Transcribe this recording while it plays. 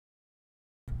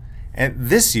At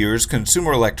this year's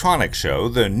Consumer Electronics Show,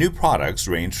 the new products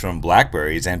range from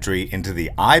Blackberry's entry into the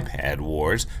iPad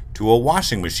wars to a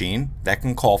washing machine that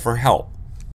can call for help.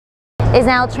 Is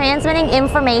now transmitting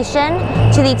information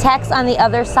to the techs on the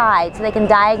other side so they can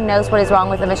diagnose what is wrong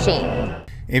with the machine.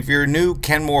 If your new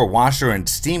Kenmore washer and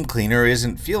steam cleaner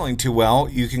isn't feeling too well,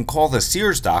 you can call the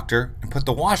Sears doctor and put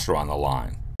the washer on the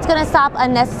line. It's going to stop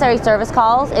unnecessary service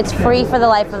calls. It's free for the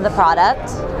life of the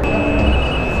product.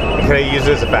 Can I use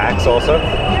it as a fax also?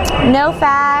 No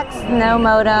fax, no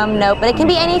modem, no, but it can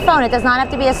be any phone. It does not have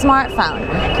to be a smartphone.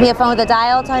 It can be a phone with a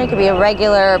dial tone, it could be a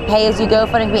regular pay-as-you-go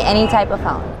phone, it can be any type of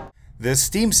phone. The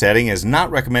steam setting is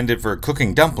not recommended for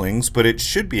cooking dumplings, but it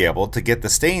should be able to get the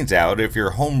stains out if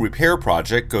your home repair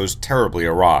project goes terribly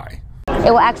awry.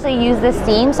 It will actually use the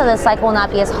steam so the cycle will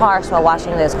not be as harsh while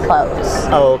washing those clothes.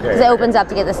 Oh, okay. Because it opens up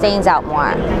to get the stains out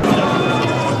more.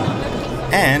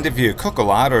 And if you cook a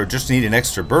lot or just need an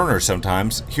extra burner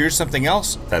sometimes, here's something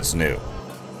else that's new.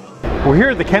 We're here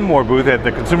at the Kenmore booth at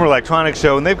the Consumer Electronics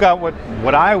Show, and they've got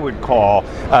what I would call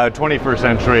a 21st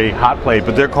century hot plate,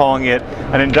 but they're calling it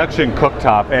an induction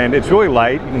cooktop, and it's really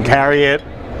light. You can carry it,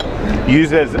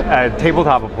 use it as a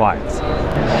tabletop appliance.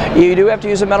 You do have to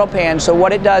use a metal pan, so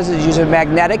what it does is use a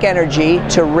magnetic energy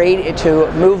to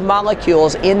move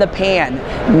molecules in the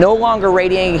pan, no longer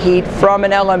radiating heat from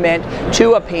an element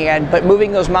to a pan, but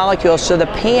moving those molecules so the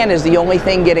pan is the only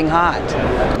thing getting hot.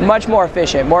 Much more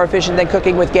efficient than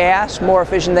cooking with gas, more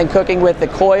efficient than cooking with the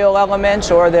coil elements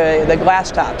or the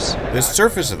glass tops. The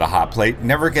surface of the hot plate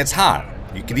never gets hot.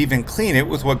 You can even clean it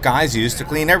with what guys use to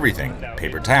clean everything,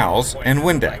 paper towels and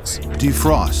Windex.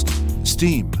 Defrost,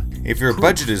 steam. If your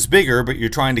budget is bigger but you're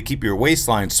trying to keep your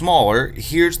waistline smaller,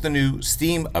 here's the new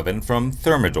steam oven from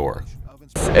Thermador.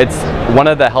 It's one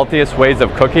of the healthiest ways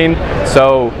of cooking,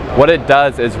 so what it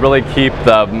does is really keep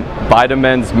the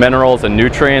vitamins, minerals, and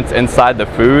nutrients inside the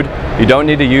food. You don't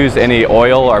need to use any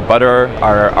oil or butter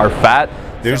or fat.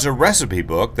 There's a recipe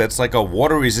book that's like a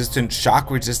water-resistant,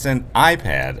 shock-resistant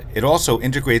iPad. It also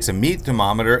integrates a meat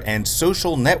thermometer and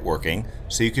social networking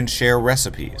so you can share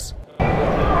recipes.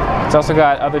 It's also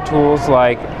got other tools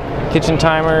like kitchen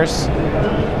timers,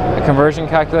 a conversion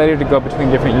calculator to go between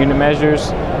different unit measures,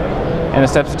 and a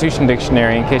substitution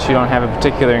dictionary in case you don't have a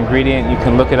particular ingredient. You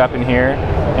can look it up in here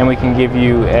and we can give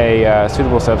you a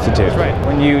suitable substitute. Right.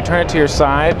 When you turn it to your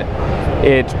side,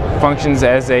 it functions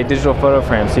as a digital photo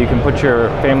frame, so you can put your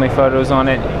family photos on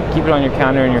it, keep it on your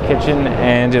counter in your kitchen,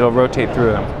 and it'll rotate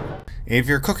through them. If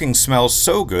your cooking smells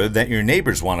so good that your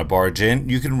neighbors want to barge in,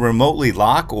 you can remotely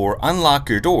lock or unlock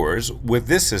your doors with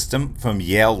this system from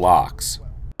Yale Locks.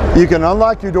 You can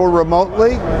unlock your door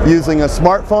remotely using a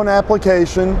smartphone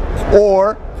application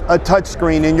or a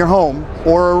touchscreen in your home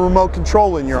or a remote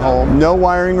control in your home. No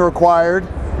wiring required,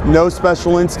 no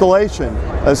special installation.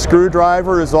 A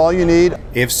screwdriver is all you need.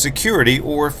 If security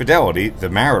or fidelity, the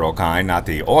marital kind, not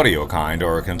the audio kind,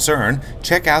 are a concern,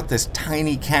 check out this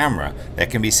tiny camera that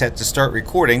can be set to start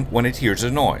recording when it hears a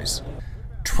noise.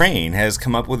 Train has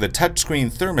come up with a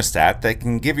touchscreen thermostat that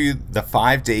can give you the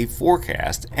 5-day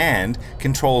forecast and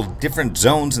control different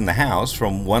zones in the house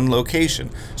from one location,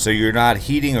 so you're not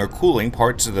heating or cooling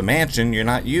parts of the mansion you're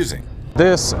not using.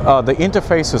 The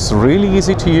interface is really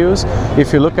easy to use.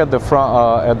 If you look at the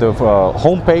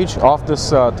home page of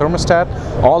this thermostat,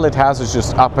 all it has is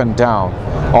just up and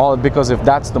down. Because if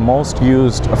that's the most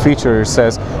used feature, it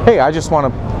says, hey, I just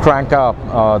want to crank up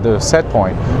the set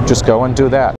point. Just go and do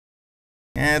that.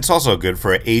 And it's also good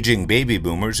for aging baby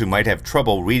boomers who might have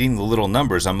trouble reading the little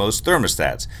numbers on most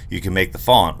thermostats. You can make the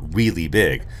font really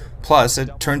big. Plus,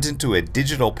 it turns into a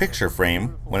digital picture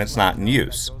frame when it's not in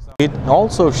use. It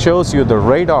also shows you the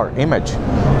radar image,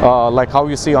 like how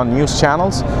you see on news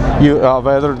channels.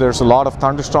 Whether there's a lot of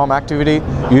thunderstorm activity,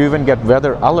 you even get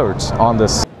weather alerts on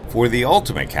this. For the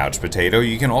ultimate couch potato,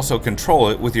 you can also control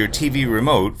it with your TV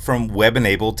remote from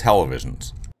web-enabled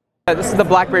televisions. This is the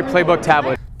Blackberry Playbook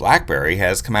tablet. Blackberry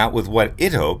has come out with what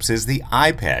it hopes is the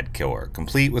iPad killer,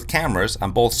 complete with cameras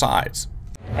on both sides.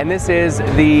 And this is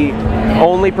the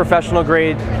only professional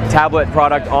grade tablet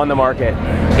product on the market.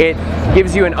 It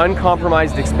gives you an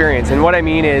uncompromised experience, and what I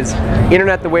mean is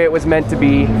internet the way it was meant to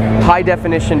be, high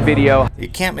definition video. You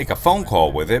can't make a phone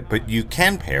call with it, but you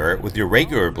can pair it with your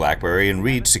regular Blackberry and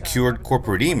read secured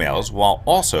corporate emails while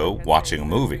also watching a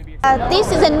movie.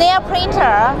 This is a nail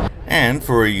printer. And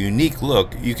for a unique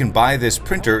look, you can buy this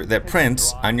printer that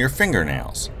prints on your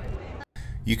fingernails.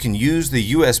 You can use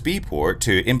the USB port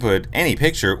to input any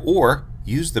picture or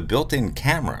use the built-in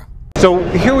camera. So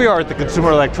here we are at the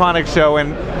Consumer Electronics Show,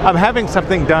 and I'm having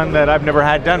something done that I've never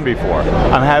had done before.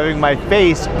 I'm having my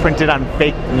face printed on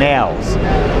fake nails.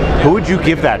 Who would you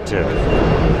give that to?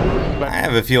 I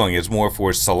have a feeling it's more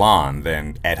for salon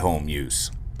than at-home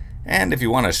use. And if you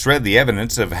want to shred the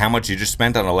evidence of how much you just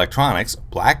spent on electronics,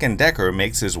 Black & Decker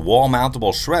makes this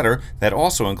wall-mountable shredder that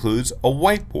also includes a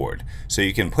whiteboard, so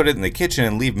you can put it in the kitchen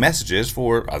and leave messages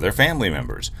for other family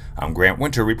members. I'm Grant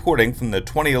Winter reporting from the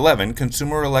 2011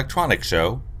 Consumer Electronics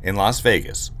Show in Las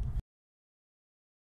Vegas.